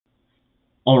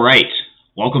All right,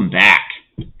 welcome back.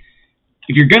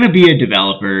 If you're going to be a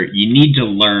developer, you need to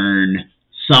learn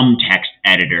some text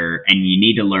editor and you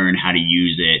need to learn how to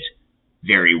use it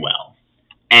very well.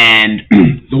 And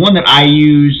the one that I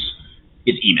use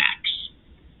is Emacs.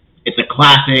 It's a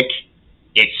classic.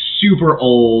 It's super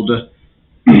old.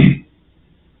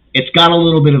 It's got a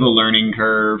little bit of a learning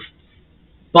curve,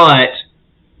 but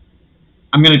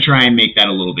I'm going to try and make that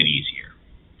a little bit easier.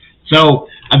 So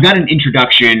I've got an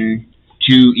introduction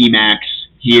to Emacs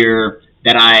here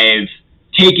that I've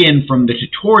taken from the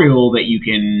tutorial that you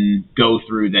can go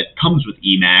through that comes with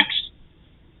Emacs,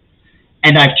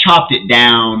 and I've chopped it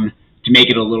down to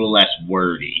make it a little less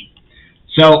wordy.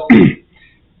 So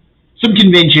some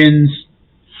conventions: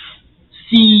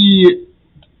 C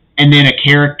and then a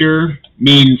character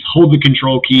means hold the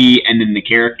control key and then the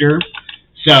character.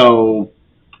 So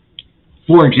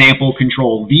for example,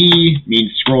 control V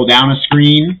means scroll down a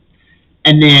screen.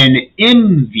 And then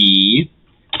MV,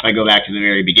 if I go back to the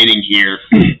very beginning here,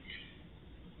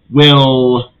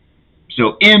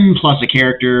 so M plus a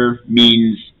character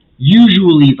means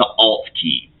usually the Alt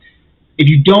key. If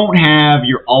you don't have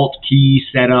your Alt key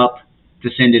set up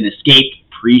to send an escape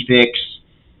prefix,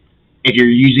 if you're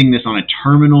using this on a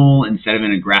terminal instead of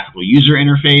in a graphical user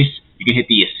interface, you can hit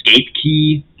the escape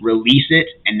key, release it,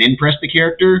 and then press the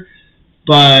character.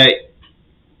 But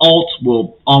Alt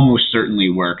will almost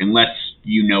certainly work unless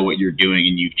you know what you're doing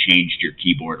and you've changed your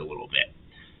keyboard a little bit.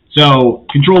 So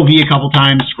Control V a couple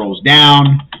times scrolls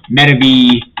down, Meta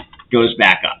V goes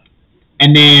back up.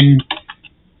 And then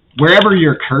wherever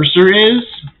your cursor is,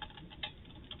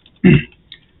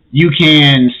 you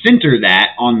can center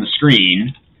that on the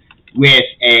screen with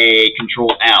a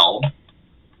Control L,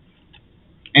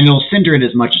 and it'll center it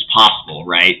as much as possible,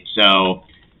 right? So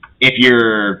if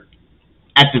you're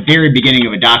at the very beginning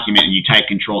of a document and you type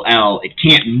Control L, it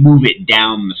can't move it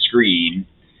down the screen,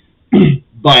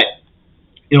 but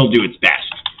it'll do its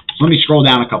best. So let me scroll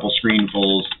down a couple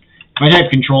screenfuls. If I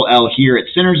type Control L here, it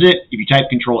centers it. If you type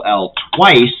Control L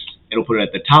twice, it'll put it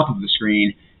at the top of the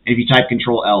screen. And if you type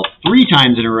Control L 3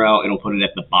 times in a row, it'll put it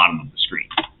at the bottom of the screen.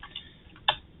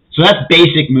 So that's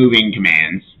basic moving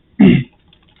commands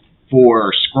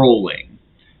for scrolling.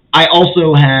 I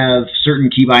also have certain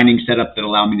key bindings set up that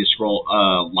allow me to scroll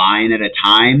a line at a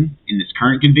time in this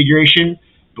current configuration,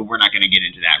 but we're not going to get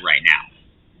into that right now.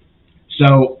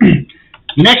 So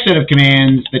the next set of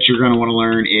commands that you're going to want to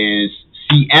learn is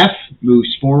CF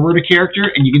moves forward a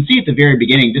character, and you can see at the very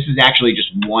beginning, this is actually just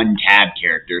one tab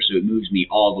character, so it moves me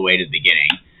all the way to the beginning.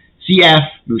 CF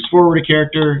moves forward a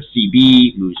character,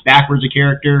 CB moves backwards a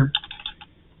character,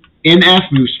 MF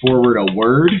moves forward a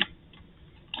word,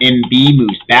 MB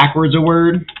moves backwards a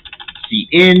word,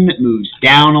 CN moves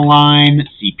down a line,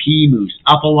 CP moves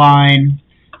up a line,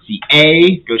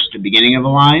 CA goes to the beginning of a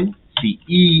line,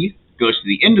 CE goes to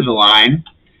the end of the line,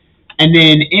 and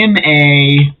then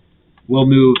MA will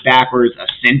move backwards a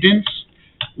sentence.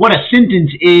 What a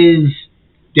sentence is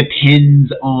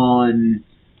depends on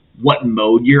what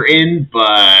mode you're in, but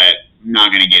I'm not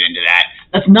going to get into that.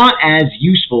 That's not as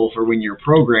useful for when you're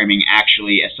programming,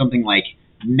 actually, as something like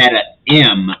meta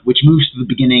M, which moves to the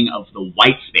beginning of the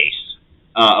white space,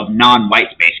 of non-white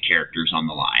space characters on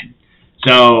the line.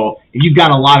 So if you've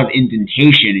got a lot of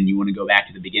indentation and you want to go back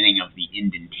to the beginning of the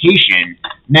indentation,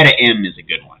 meta M is a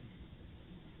good one.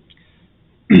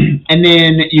 And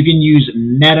then you can use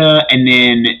meta and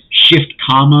then shift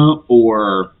comma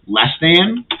or less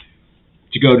than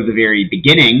to go to the very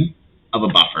beginning of a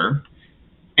buffer.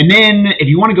 And then if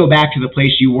you want to go back to the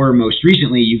place you were most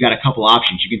recently, you've got a couple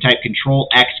options. You can type Control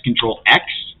X,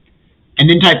 and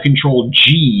then type Control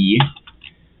G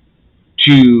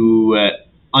to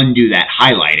undo that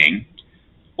highlighting.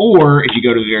 Or if you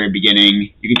go to the very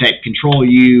beginning, you can type Control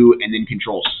U and then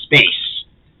Control Space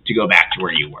to go back to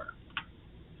where you were.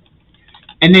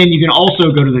 And then you can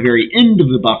also go to the very end of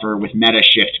the buffer with meta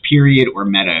shift period or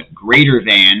meta greater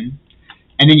than.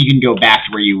 And then you can go back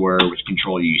to where you were with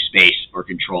Control U space or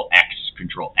Control X,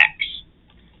 Control X.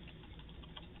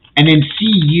 And then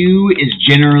CU is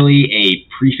generally a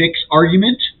prefix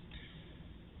argument.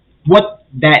 What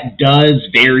that does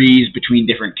varies between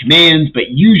different commands, but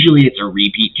usually it's a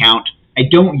repeat count. I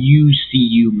don't use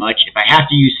CU much. If I have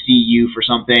to use CU for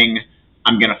something,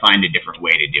 I'm going to find a different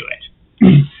way to do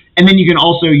it. And then you can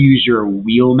also use your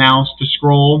wheel mouse to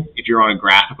scroll if you're on a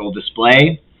graphical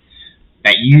display.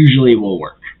 That usually will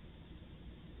work.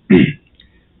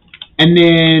 And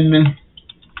then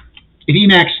if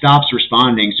Emacs stops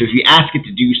responding, so if you ask it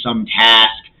to do some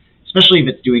task, especially if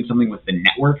it's doing something with the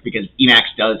network, because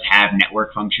Emacs does have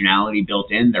network functionality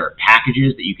built in. There are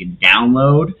packages that you can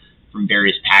download from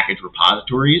various package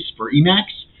repositories for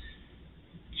Emacs.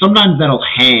 sometimes that'll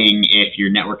hang if your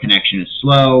network connection is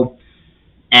slow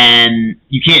and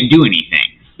you can't do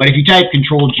anything. But if you type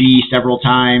Control-G several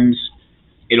times,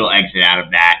 it'll exit out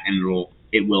of that, and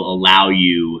it will allow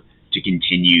you to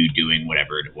continue doing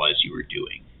whatever it was you were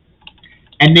doing.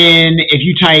 And then if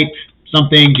you type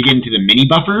something to get into the mini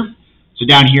buffer, so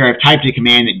down here I've typed a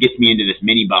command that gets me into this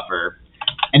mini buffer,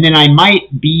 and then I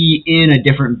might be in a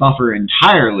different buffer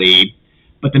entirely,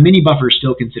 but the mini buffer is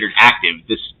still considered active.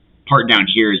 This part down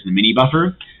here is the mini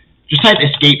buffer. Just type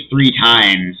escape 3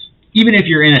 times, even if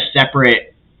you're in a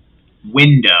separate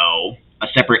window, a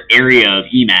separate area of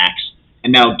Emacs,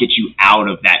 and that'll get you out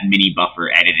of that mini buffer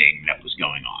editing that was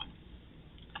going on.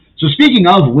 So speaking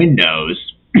of Windows,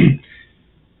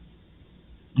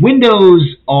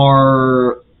 Windows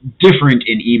are different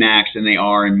in Emacs than they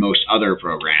are in most other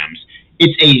programs.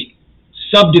 It's a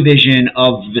subdivision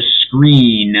of the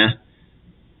screen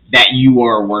that you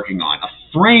are working on. A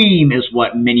frame is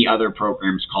what many other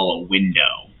programs call a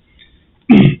window.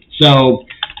 So,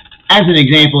 as an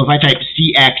example, if I type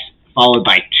CX followed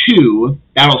by 2,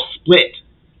 that'll split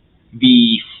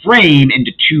the frame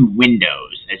into 2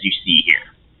 windows, as you see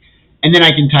here. And then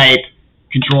I can type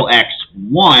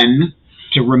Control-X1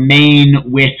 to remain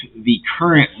with the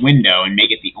current window and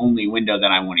make it the only window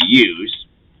that I want to use.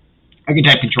 I can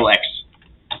type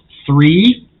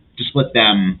Control-X3 to split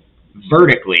them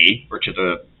vertically, or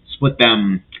split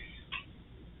them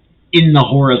in the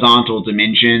horizontal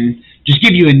dimension. Just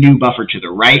give you a new buffer to the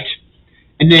right.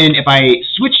 And then if I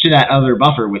switch to that other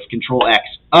buffer with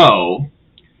Control-X-O,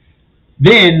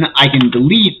 then I can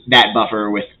delete that buffer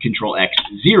with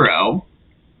Control-X0.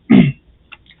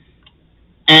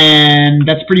 And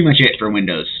that's pretty much it for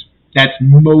Windows. That's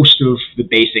most of the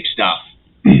basic stuff.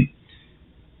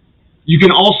 You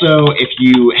can also, if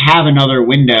you have another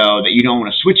window that you don't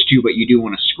want to switch to, but you do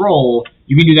want to scroll,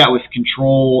 you can do that with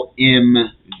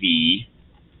Control-MV,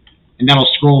 and that'll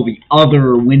scroll the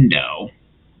other window.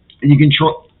 And you can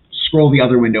scroll the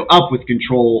other window up with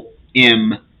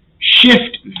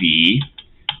Control-M-Shift-V,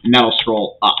 and that'll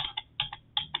scroll up.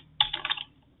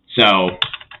 So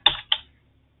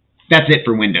that's it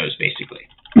for Windows, basically.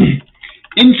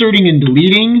 Inserting and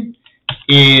deleting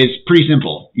is pretty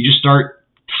simple. You just start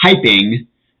typing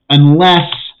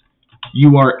unless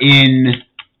you're in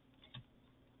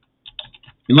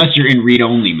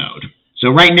read-only mode. So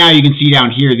right now you can see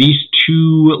down here these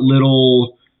 2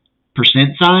 little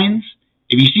 % signs.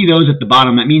 If you see those at the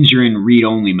bottom, that means you're in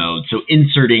read-only mode. So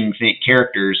inserting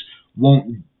characters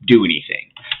won't do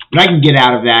anything. But I can get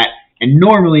out of that, and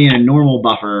normally in a normal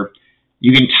buffer,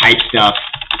 you can type stuff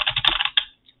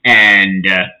and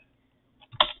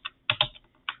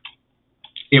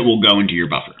it will go into your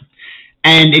buffer.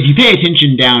 And if you pay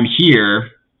attention down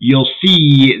here, you'll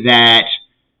see that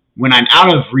when I'm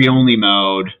out of read-only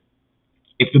mode,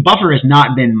 if the buffer has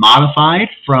not been modified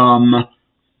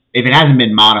if it hasn't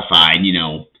been modified, you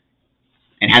know,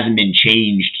 and hasn't been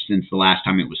changed since the last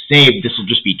time it was saved, this will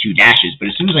just be 2 dashes. But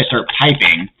as soon as I start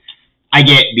typing, I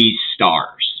get these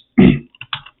stars.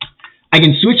 I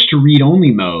can switch to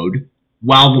read-only mode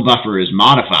while the buffer is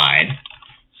modified,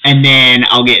 and then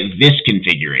I'll get this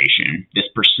configuration, this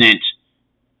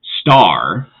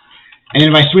 %star. And then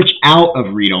if I switch out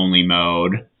of read-only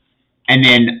mode and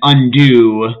then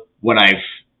undo what I've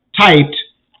typed,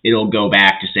 it'll go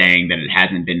back to saying that it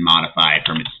hasn't been modified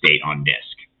from its state on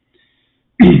disk.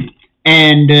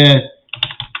 And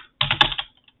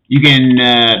you can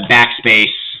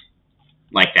backspace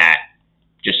like that,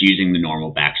 just using the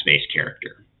normal backspace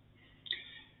character.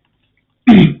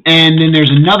 And then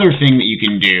there's another thing that you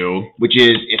can do, which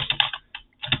is if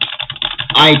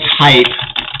I type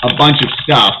a bunch of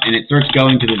stuff and it starts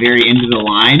going to the very end of the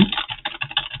line,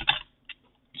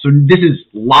 so this is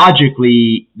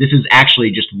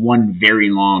actually just one very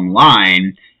long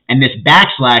line, and this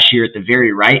backslash here at the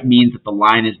very right means that the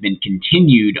line has been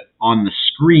continued on the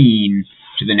screen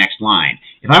to the next line.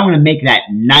 If I want to make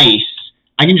that nice,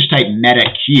 I can just type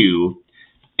meta q,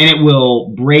 and it will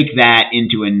break that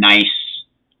into a nice,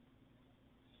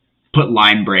 put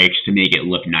line breaks to make it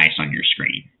look nice on your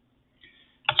screen.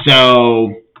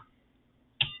 So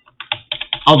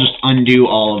I'll just undo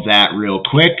all of that real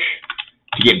quick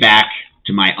to get back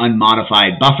to my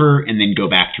unmodified buffer and then go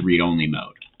back to read-only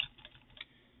mode.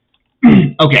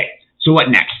 Okay, so what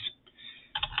next?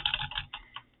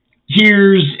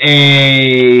 Here's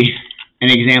an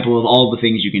example of all the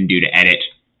things you can do to edit.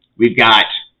 We've got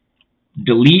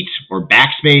delete, or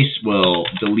backspace will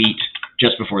delete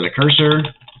just before the cursor,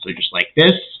 so just like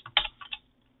this.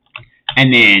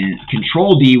 And then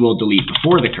Control-D will delete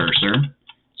before the cursor,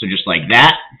 so just like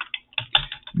that.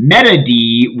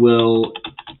 Meta-D will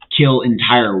kill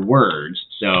entire words,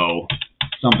 So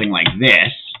something like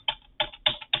this,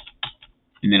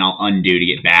 and then I'll undo to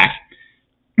get back.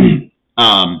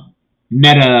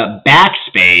 Meta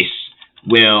backspace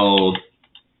will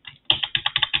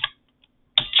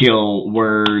kill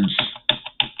words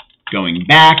going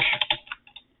back.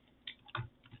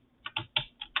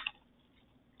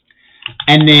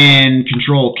 And then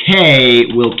Control K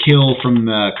will kill from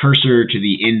the cursor to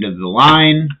the end of the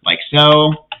line, like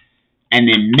so. And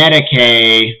then Meta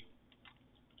K,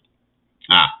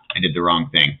 I did the wrong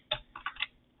thing.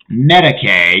 Meta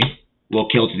K will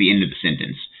kill to the end of the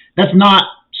sentence. That's not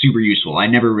super useful. I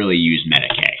never really use Meta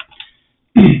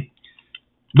K.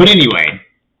 But anyway,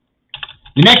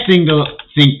 the next thing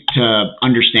to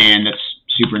understand that's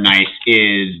super nice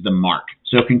is the mark.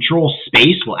 So Control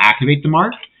Space will activate the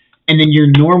mark, and then your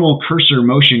normal cursor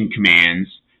motion commands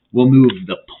will move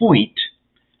the point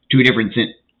to a different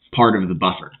part of the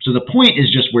buffer. So the point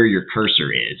is just where your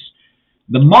cursor is.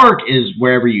 The mark is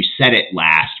wherever you set it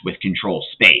last with Control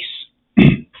Space.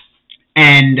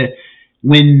 And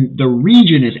when the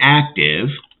region is active,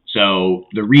 so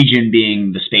the region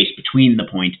being the space between the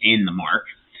point and the mark,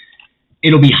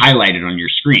 it'll be highlighted on your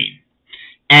screen.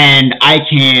 And I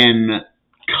can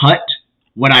cut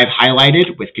what I've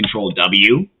highlighted with Control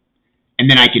W, and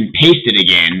then I can paste it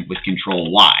again with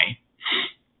Control Y.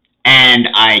 And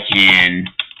I can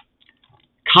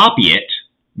copy it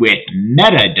with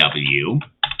Meta W,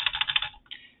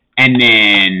 and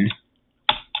then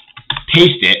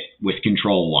paste it with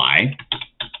Control Y.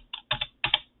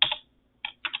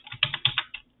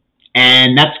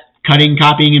 And that's cutting,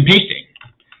 copying, and pasting.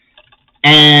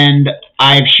 And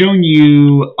I've shown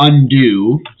you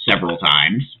undo several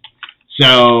times.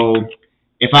 So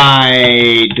if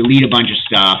I delete a bunch of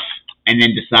stuff and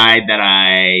then decide that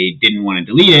I didn't want to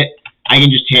delete it, I can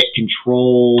just hit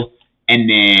Control and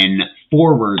then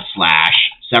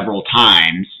 / several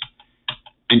times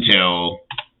until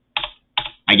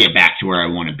I get back to where I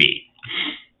want to be.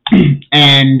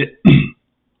 And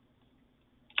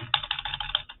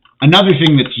another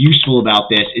thing that's useful about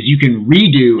this is you can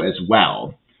redo as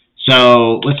well.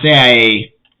 So let's say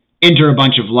I enter a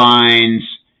bunch of lines,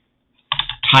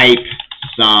 type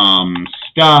some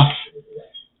stuff,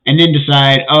 and then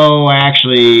decide, oh, I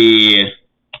actually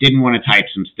didn't want to type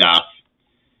some stuff.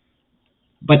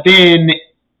 But then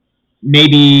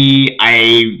maybe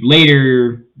I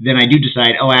do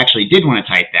decide, oh, I actually did want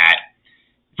to type that.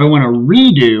 If I want to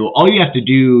redo, all you have to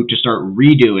do to start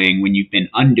redoing when you've been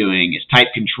undoing is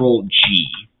type Control G.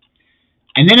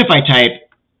 And then if I type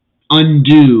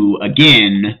undo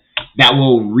again, that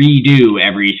will redo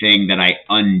everything that I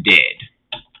undid.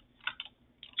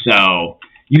 So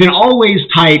you can always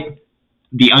type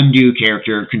the undo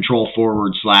character, Control /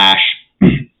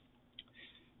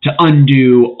 to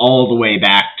undo all the way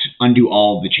back, to undo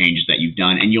all of the changes that you've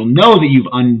done. And you'll know that you've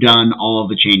undone all of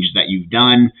the changes that you've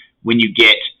done when you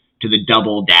get to the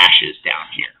double dashes down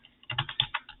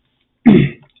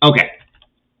here. Okay,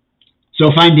 so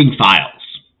finding files.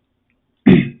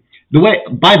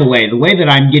 By the way, the way that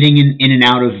I'm getting in and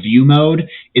out of view mode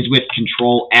is with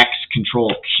Control X,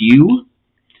 Control Q.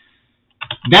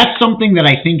 That's something that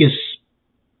I think is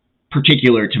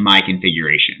particular to my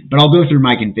configuration, but I'll go through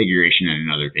my configuration in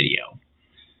another video.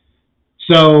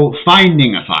 So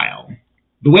finding a file.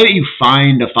 The way that you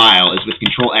find a file is with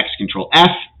Control X, Control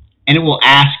F, and it will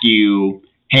ask you,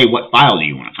 hey, what file do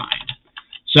you want to find?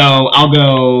 So I'll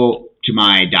go to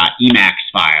my .emacs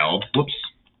file, whoops,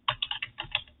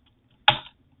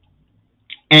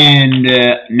 and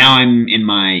now I'm in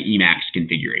my Emacs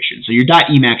configuration. So your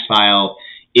 .emacs file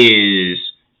is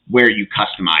where you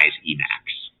customize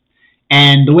Emacs.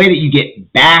 And the way that you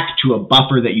get back to a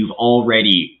buffer that you've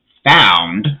already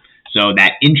found, so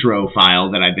that intro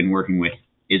file that I've been working with,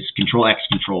 is Control X,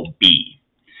 Control B.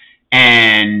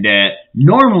 And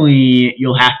normally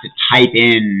you'll have to type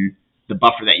in the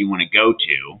buffer that you want to go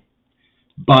to,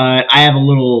 but I have a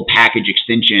little package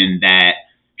extension that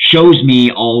shows me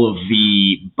all of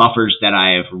the buffers that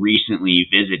I have recently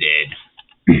visited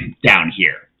down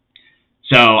here.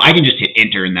 So I can just hit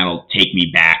enter and that'll take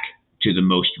me back to the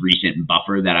most recent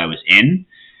buffer that I was in.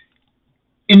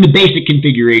 In the basic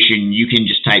configuration, you can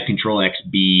just type Control X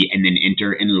B and then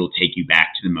enter, and it'll take you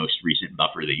back to the most recent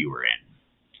buffer that you were in.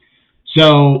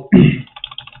 So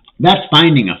that's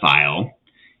finding a file.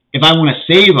 If I want to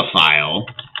save a file,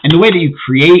 and the way that you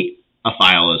create a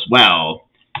file as well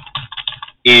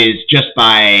is just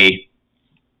by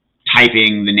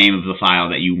typing the name of the file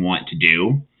that you want to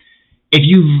do. If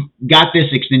you've got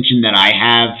this extension that I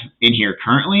have in here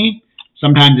currently,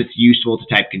 sometimes it's useful to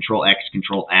type Control X,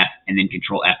 Control F, and then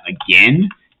Control F again,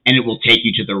 and it will take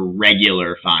you to the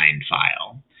regular find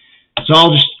file. So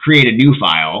I'll just create a new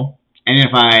file, and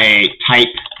if I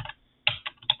type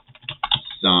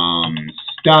some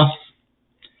stuff,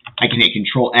 I can hit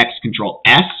Control-X,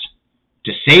 Control-S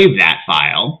to save that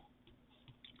file,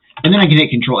 and then I can hit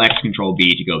Control-X,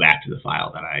 Control-B to go back to the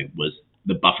file that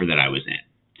the buffer that I was in.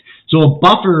 So a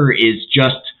buffer is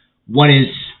just what is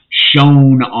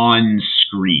shown on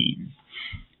screen,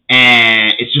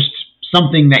 and it's just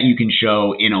something that you can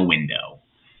show in a window.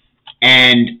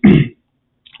 And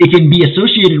it can be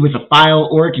associated with a file,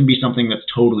 or it can be something that's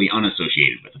totally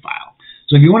unassociated with a file.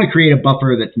 So if you want to create a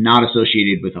buffer that's not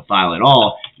associated with a file at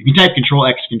all, you can type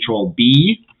Control-X,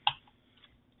 Control-B,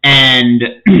 and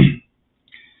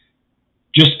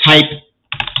just type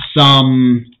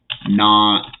some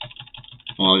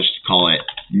I'll just call it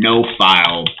no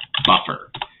file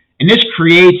buffer. And this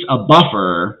creates a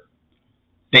buffer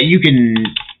that you can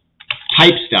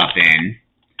type stuff into,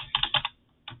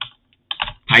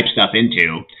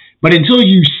 but until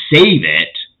you save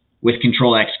it with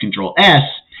Control-X, Control-S,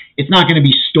 it's not going to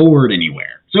be stored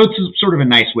anywhere. So it's sort of a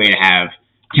nice way to have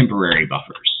temporary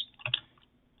buffers.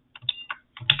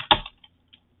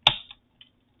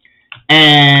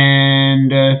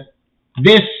 And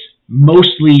this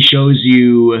mostly shows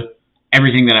you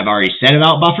everything that I've already said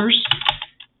about buffers.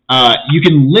 You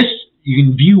can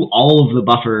view all of the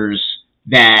buffers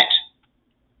that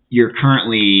you're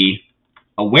currently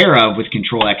aware of with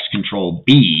Control-X,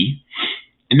 Control-B,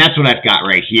 and that's what I've got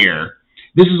right here.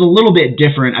 This is a little bit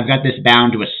different. I've got this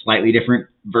bound to a slightly different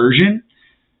version,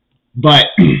 but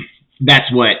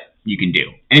that's what you can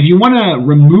do. And if you want to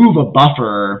remove a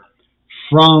buffer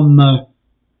from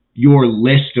your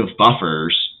list of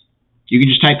buffers, you can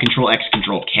just type Control-X,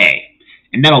 Control-K,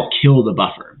 and that'll kill the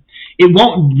buffer. It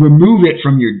won't remove it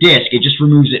from your disk, it just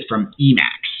removes it from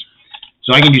Emacs.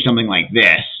 So I can do something like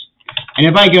this. And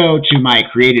if I go to my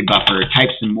created buffer, type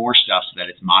some more stuff so that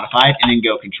it's modified, and then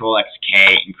go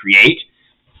Control-X-K and create,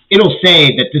 it'll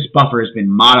say that this buffer has been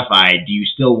modified. Do you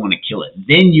still want to kill it?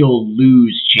 Then you'll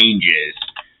lose changes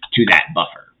to that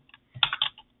buffer.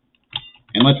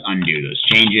 And let's undo those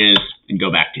changes and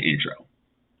go back to intro.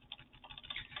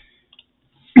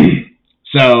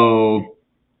 So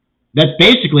that's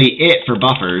basically it for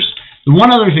buffers. The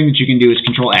one other thing that you can do is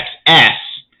Control-X-S,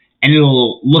 and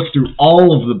it'll look through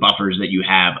all of the buffers that you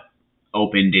have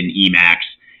opened in Emacs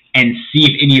and see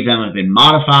if any of them have been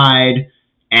modified,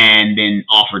 and then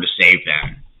offer to save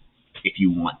them if you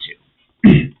want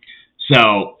to.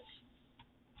 So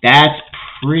that's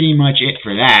pretty much it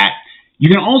for that. You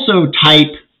can also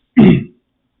type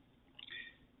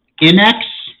Emacs,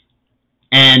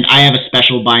 and I have a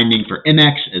special binding for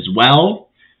Emacs as well,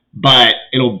 but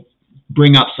it'll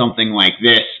bring up something like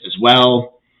this as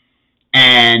well.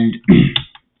 And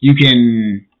you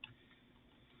can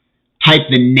type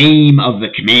the name of the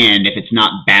command if it's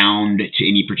not bound to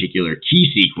any particular key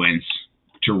sequence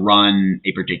to run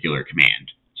a particular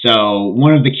command. So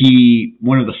one of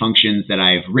the functions that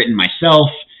I've written myself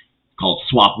called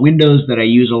swap windows that I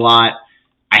use a lot,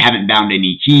 I haven't bound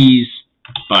any keys,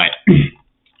 but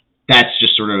that's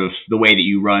just sort of the way that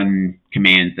you run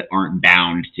commands that aren't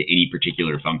bound to any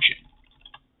particular function.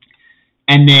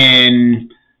 And then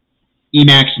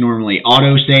Emacs normally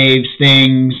auto-saves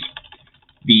things.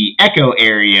 The echo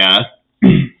area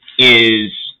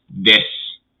is this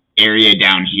area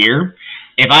down here.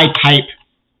 If I type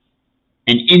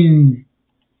an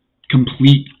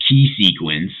incomplete key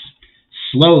sequence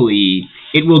slowly,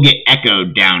 it will get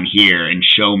echoed down here and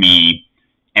show me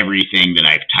everything that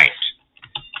I've typed.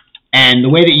 And the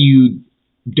way that you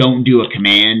don't do a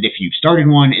command if you've started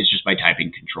one is just by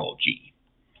typing Control-G.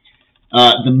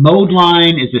 The mode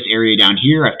line is this area down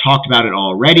here. I've talked about it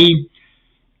already,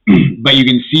 but you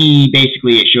can see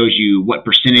basically it shows you what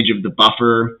percentage of the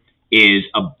buffer is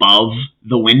above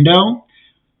the window.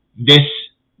 This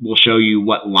will show you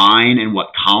what line and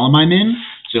what column I'm in.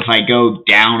 So if I go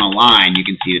down a line, you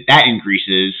can see that that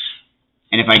increases,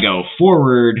 and if I go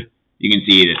forward, you can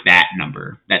see that that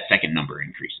second number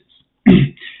increases.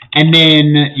 And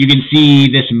then you can see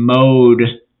this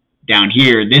mode down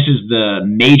here. This is the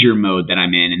major mode that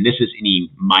I'm in, and this is any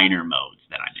minor modes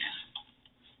that I'm in.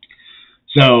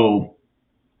 So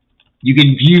you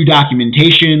can view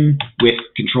documentation with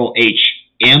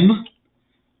Control-H-M,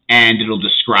 and it'll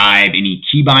describe any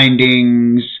key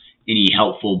bindings, any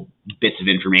helpful bits of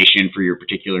information for your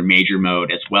particular major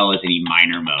mode, as well as any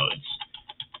minor modes.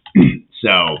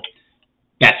 So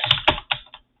that's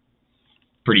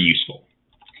pretty useful.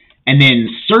 And then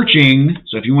searching,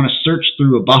 so if you want to search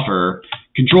through a buffer,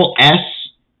 Control-S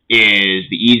is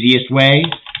the easiest way.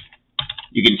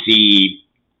 You can see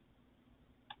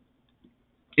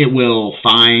it will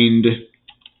find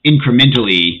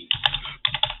incrementally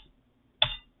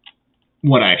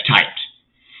what I've typed.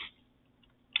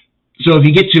 So if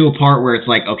you get to a part where it's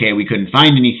like, okay, we couldn't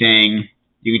find anything,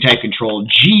 you can type Control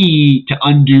G to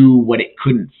undo what it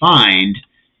couldn't find,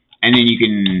 and then you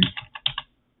can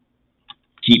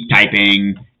keep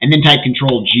typing, and then type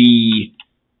Control G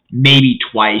maybe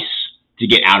twice to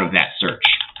get out of that search.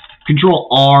 Control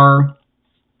R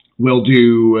will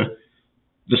do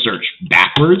the search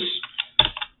backwards.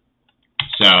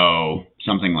 So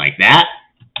something like that.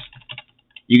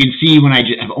 You can see when I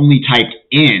have only typed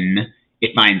in,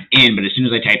 it finds in, but as soon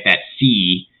as I type that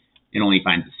C, it only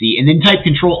finds the C. And then type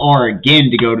Control R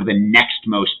again to go to the next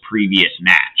most previous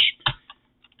match.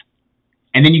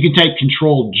 And then you can type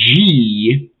Control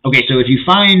G. Okay, so if you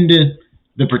find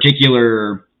the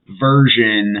particular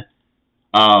version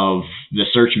of the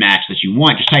search match that you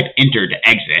want, just type Enter to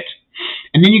exit.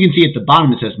 And then you can see at the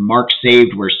bottom it says Mark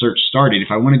saved where search started.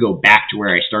 If I want to go back to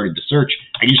where I started the search,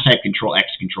 I can just type Control X,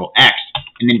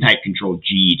 and then type Control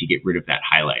G to get rid of that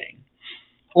highlighting.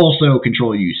 Also,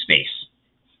 Control U space.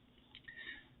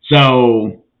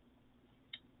 So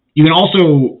you can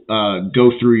also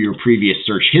go through your previous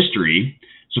search history.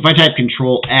 So if I type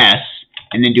Control S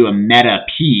and then do a meta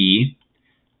P,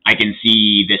 I can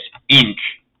see this ink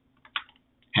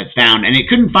has found, and it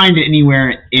couldn't find it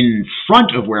anywhere in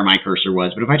front of where my cursor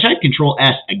was, but if I type Control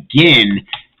S again,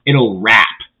 it'll wrap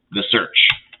the search.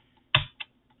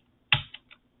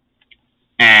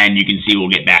 And you can see we'll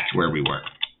get back to where we were.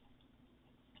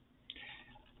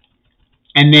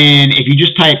 And then if you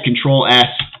just type Control S,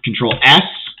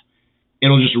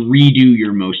 it'll just redo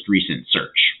your most recent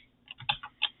search.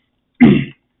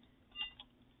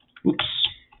 Oops.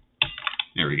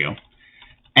 There we go.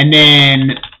 And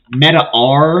then meta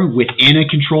R within a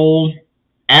Control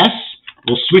S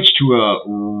will switch to a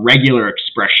regular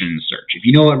expression search. If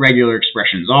you know what regular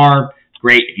expressions are,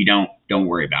 great. If you don't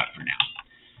worry about it for now.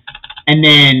 And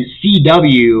then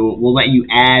CW will let you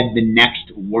add the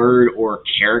next word or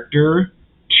character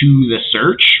to the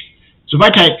search. So if I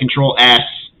type Control S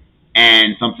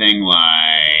and something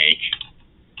like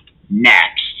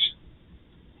next,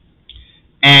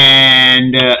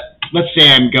 and let's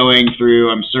say I'm going through,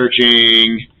 I'm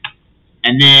searching,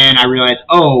 and then I realize,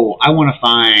 oh, I want to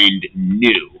find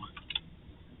new.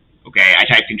 Okay, I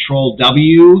type Control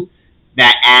W,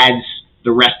 that adds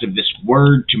the rest of this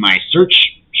word to my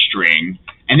search string,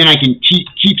 and then I can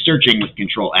keep searching with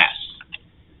Control S.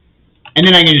 And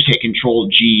then I can just hit Control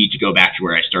G to go back to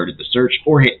where I started the search,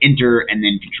 or hit Enter and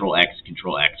then Control X,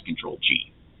 Control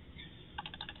G.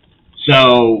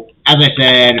 So, as I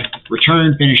said,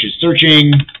 return finishes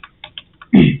searching.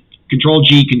 Control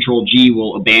G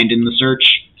will abandon the search.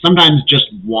 Sometimes just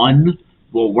one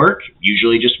will work.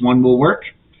 Usually just one will work.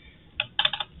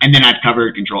 And then I've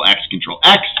covered Control X,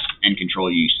 and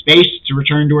Control U space to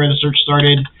return to where the search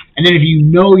started. And then if you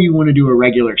know you want to do a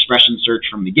regular expression search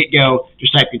from the get-go,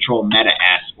 just type Control Meta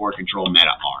S or Control Meta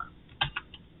R.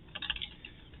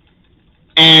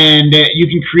 And you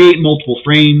can create multiple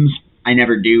frames. I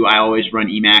never do. I always run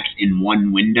Emacs in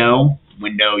one window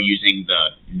using the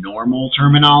normal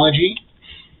terminology.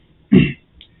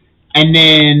 And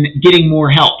then getting more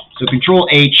help. So Control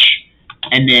H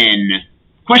and then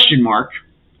question mark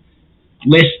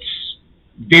lists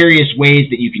various ways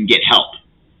that you can get help.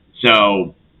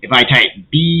 So if I type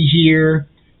B here,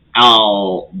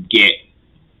 I'll get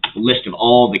a list of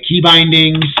all the key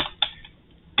bindings.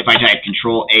 If I type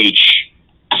Control H,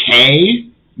 K,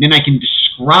 then I can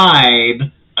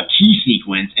describe a key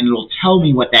sequence, and it'll tell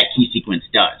me what that key sequence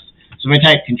does. So if I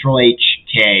type Control H,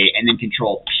 K, and then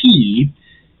Control P,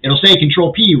 it'll say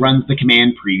Control P runs the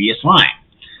command previous line,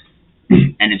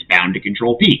 and it's bound to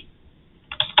Control P.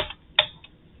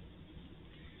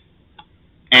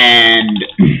 And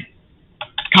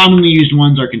commonly used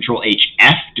ones are Control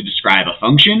HF to describe a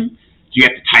function. So you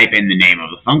have to type in the name of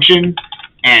the function,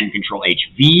 and Control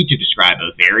HV to describe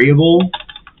a variable.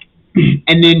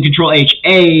 And then Control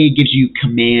HA gives you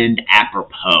command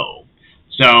apropos.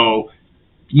 So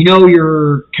you know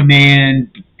your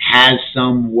command has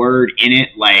some word in it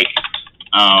like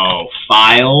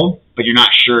file, but you're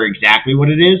not sure exactly what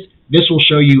it is. This will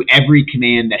show you every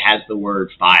command that has the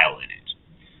word file in it.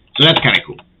 So that's kind of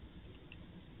cool.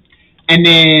 And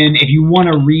then if you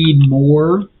want to read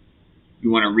more,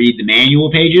 you want to read the manual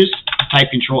pages,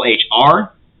 type Control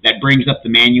HR. That brings up the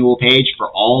manual page for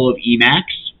all of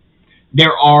Emacs.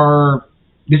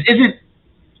 This isn't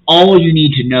all you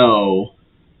need to know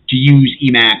to use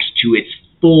Emacs to its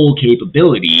full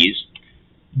capabilities,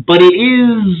 but it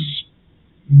is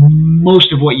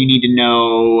most of what you need to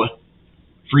know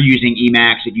for using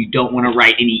Emacs if you don't want to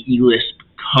write any eLisp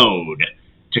code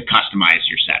to customize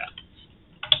your setup.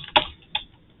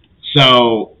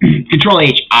 So Control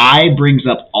HI brings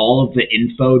up all of the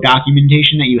info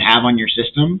documentation that you have on your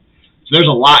system. So there's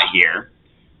a lot here,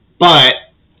 but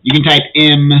you can type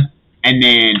M and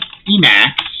then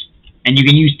Emacs, and you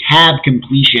can use tab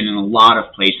completion in a lot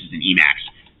of places in Emacs.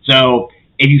 So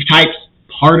if you've typed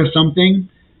part of something,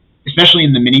 especially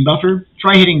in the mini buffer,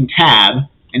 try hitting tab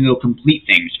and it'll complete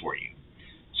things for you.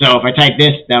 So if I type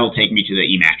this, that'll take me to the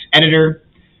Emacs editor.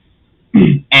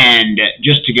 And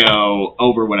just to go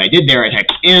over what I did there, I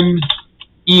typed M,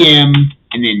 EM,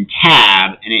 and then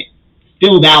tab, and it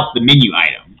filled out the menu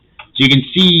item. So you can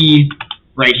see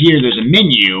right here there's a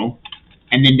menu,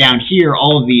 and then down here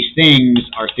all of these things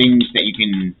are things that you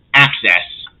can access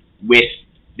with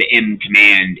the M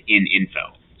command in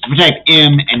info. So if I type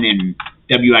M and then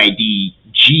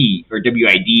WIDG, or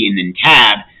WID and then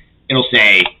tab, it'll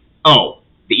say, oh,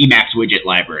 the Emacs widget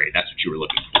library, that's what you were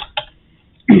looking for.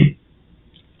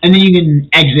 And then you can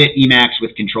exit Emacs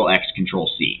with Control X, Control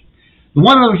C. The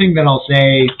one other thing that I'll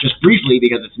say, just briefly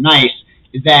because it's nice,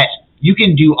 is that you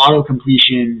can do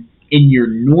auto-completion in your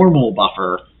normal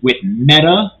buffer with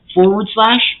meta /.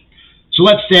 So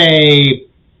let's say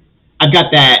I've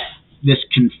got this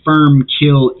confirm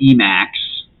kill Emacs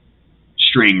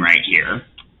string right here.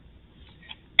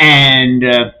 And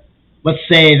let's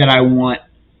say that I want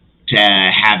to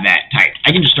have that typed.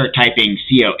 I can just start typing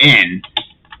CON.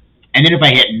 And then if I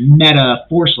hit meta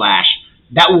 /,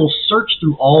 that will search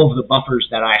through all of the buffers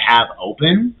that I have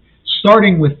open,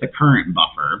 starting with the current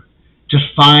buffer, to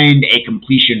find a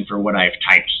completion for what I've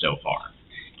typed so far.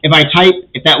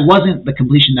 If that wasn't the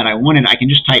completion that I wanted, I can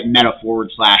just type meta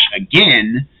 /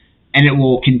 again, and it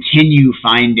will continue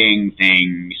finding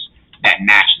things that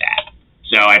match that.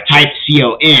 So I've typed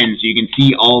CON, so you can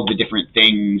see all of the different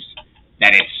things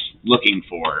that it's looking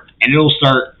for, and it'll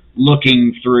start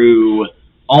looking through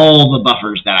all the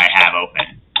buffers that I have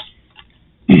open.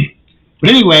 But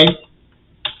anyway,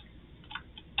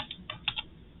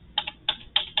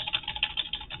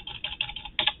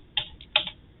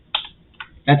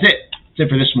 that's it. That's it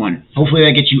for this one. Hopefully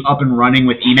that gets you up and running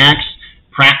with Emacs.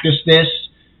 Practice this.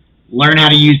 Learn how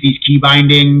to use these key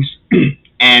bindings.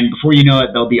 And before you know it,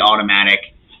 they'll be automatic.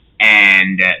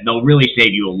 And they'll really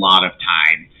save you a lot of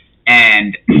time.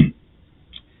 And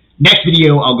next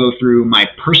video, I'll go through my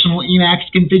personal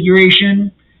Emacs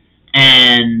configuration,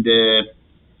 and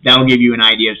that'll give you an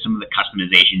idea of some of the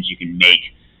customizations you can make,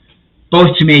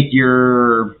 both to make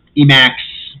your Emacs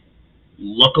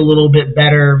look a little bit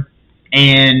better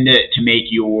and to make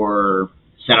your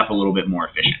setup a little bit more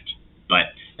efficient. But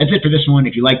that's it for this one.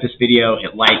 If you like this video,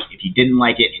 hit like. If you didn't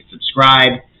like it, hit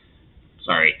subscribe.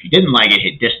 Sorry, if you didn't like it,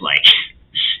 hit dislike.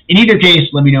 In either case,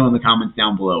 let me know in the comments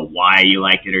down below why you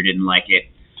liked it or didn't like it,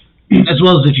 as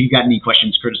well as if you've got any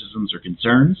questions, criticisms, or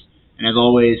concerns. And as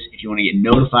always, if you want to get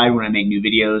notified when I make new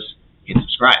videos, hit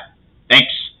subscribe.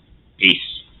 Thanks.